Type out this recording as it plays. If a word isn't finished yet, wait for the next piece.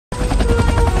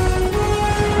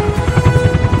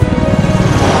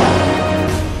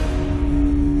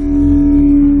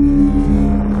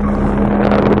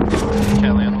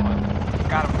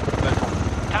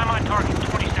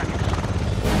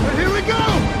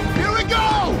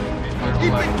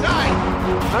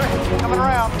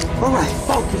down. All right,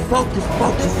 focus, focus,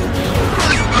 focus.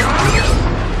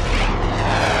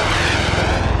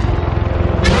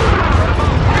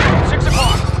 6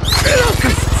 o'clock.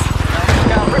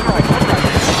 Down, right.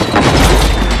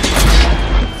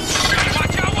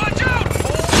 Watch out, watch out!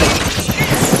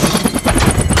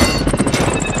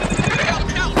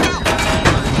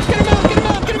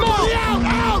 Get him out!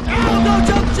 Out! No,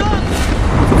 jump!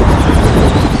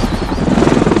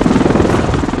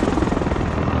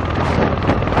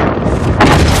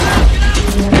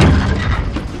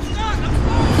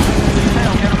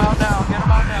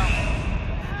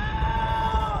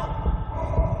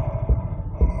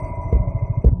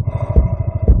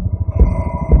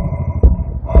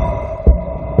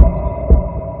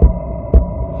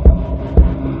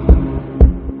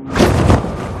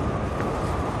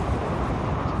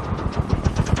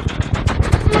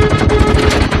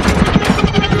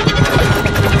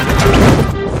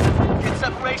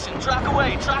 Track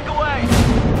away!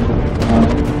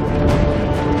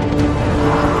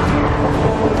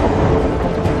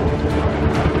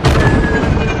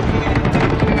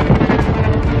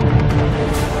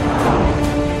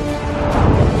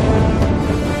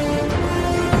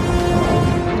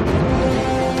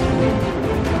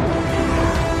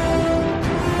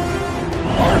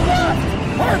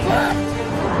 Hard left!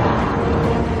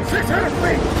 600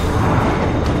 feet!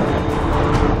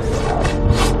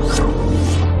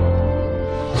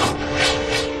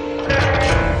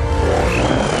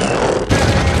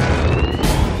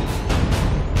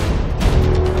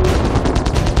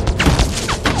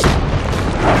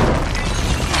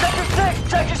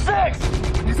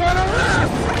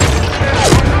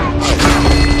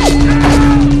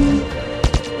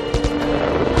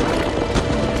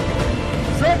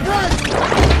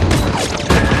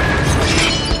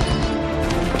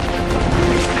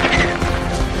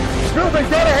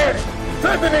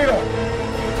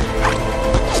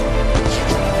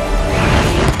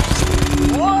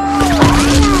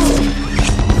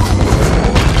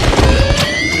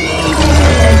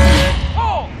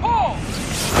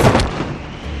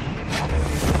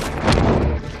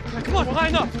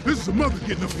 This is a mother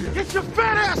getting up here. Get your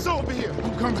fat ass over here!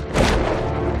 I'm coming.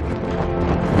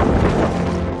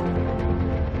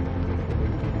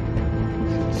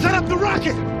 Set up the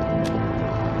rocket!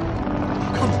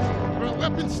 Come on. We're at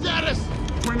weapon status!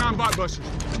 29 bot busters,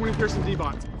 20 Pearson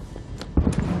D-bots.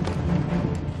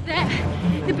 There,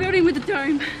 the building with the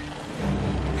dome.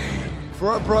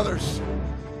 For our brothers,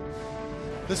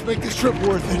 let's make this trip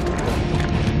worth it.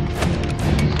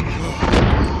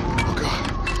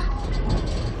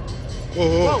 Whoa,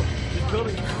 whoa. Whoa! The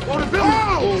building. Whoa, the building!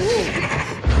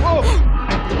 Whoa! Whoa!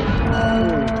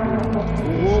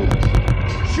 Whoa!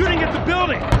 Shooting at the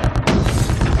building!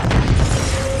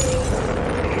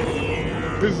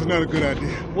 This is not a good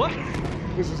idea. What?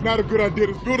 This is not a good idea.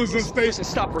 This building's unstable. Listen,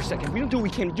 stop for a second. We don't do what we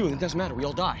came to do, and it doesn't matter. We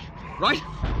all die. Right?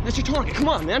 That's your target. Come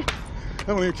on, man. I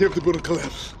don't even care if the building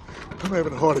collapses. I'm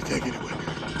having a heart attack anyway.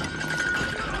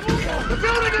 The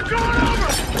building is going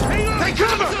over! Hang on! Take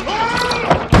cover!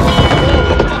 Oh!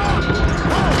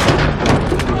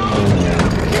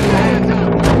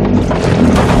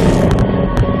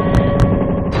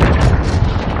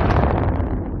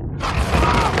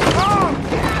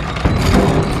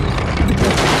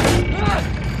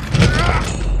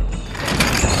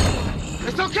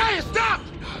 It's okay, it stopped!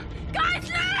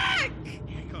 Guys, look!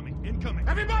 Incoming!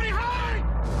 Everybody hide!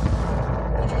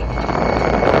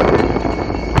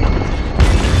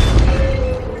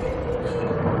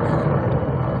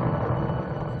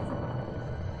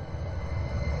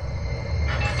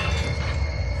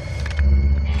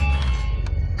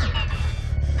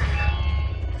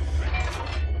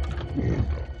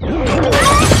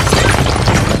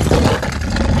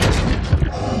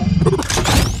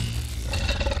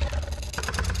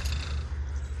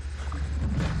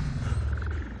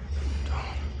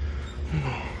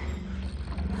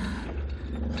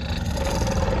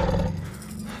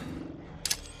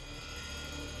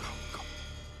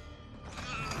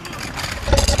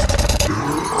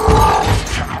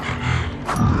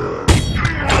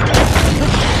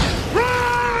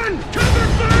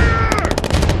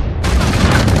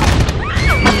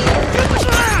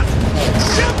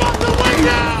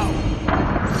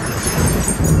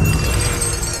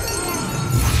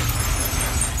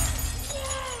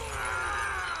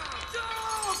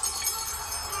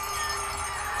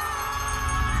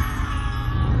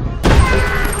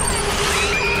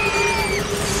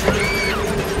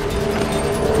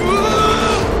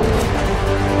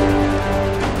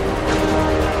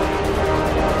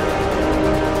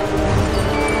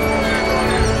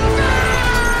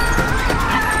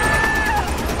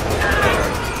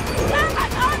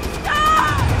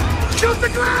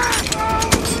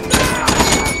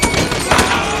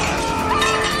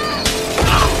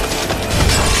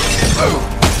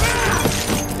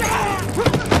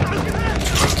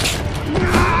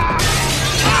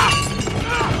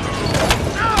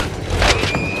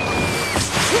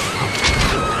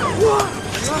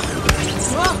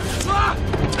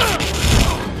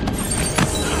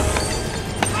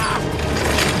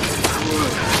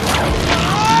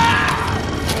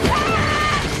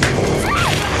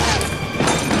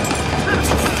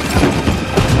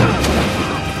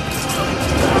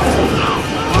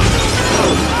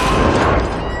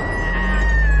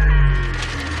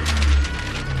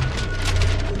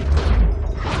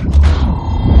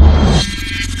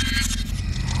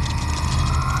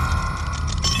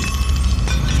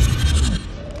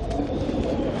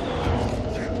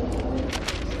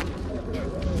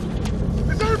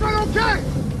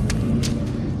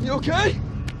 You okay?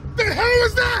 The hell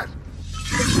was that?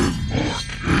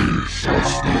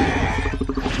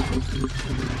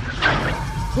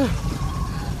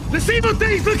 This evil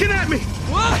thing's looking at me!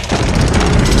 What?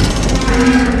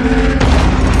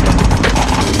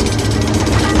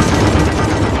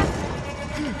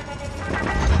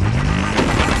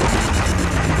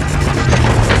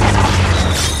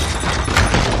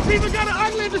 It's even got an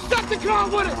ugly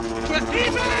Decepticon with it! But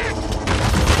even!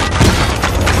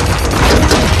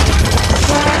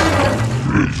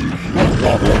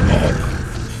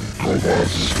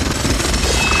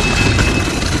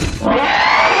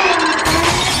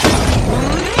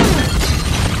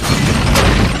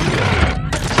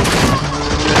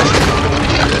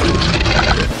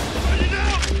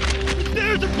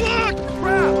 There's a block!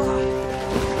 Crap!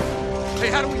 Hey,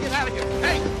 how do we get out of here?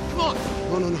 Hey, come on!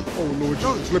 No. Oh, Lord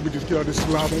Jesus, let me just get out of this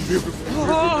slide. I won't be able to...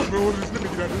 Lord, just let me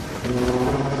get out of this.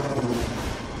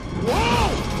 Whoa!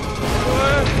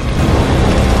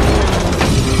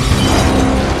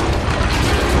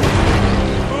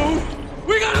 Move!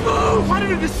 We gotta move! Why do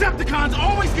the Decepticons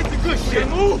always get the good shit?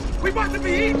 Move! We about to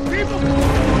be eaten, people!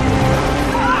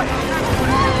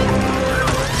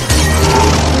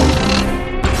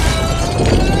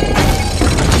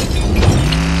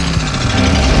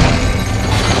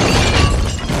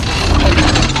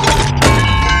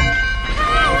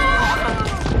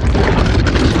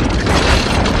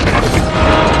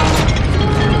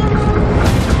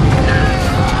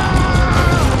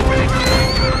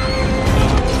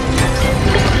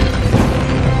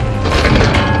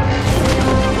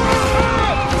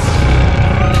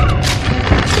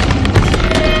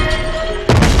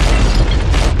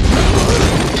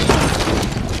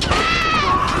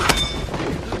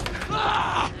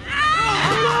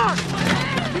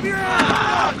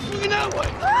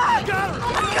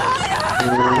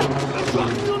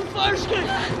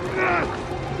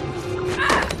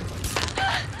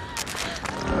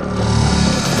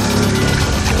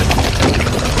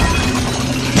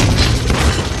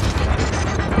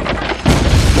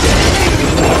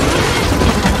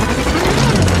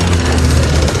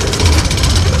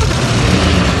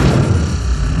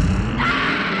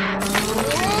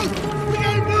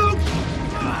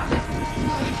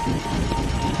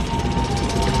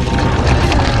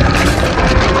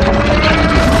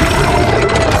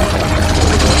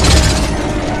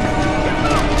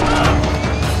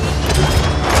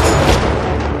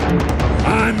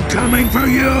 Coming for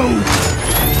you!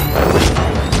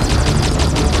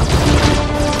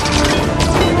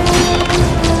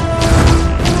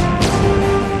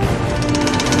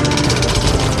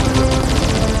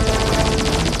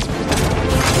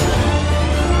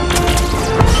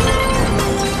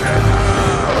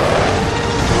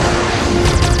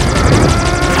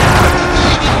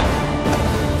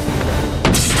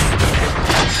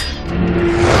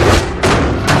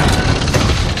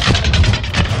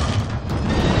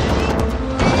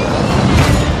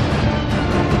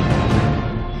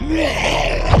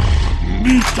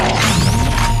 Meet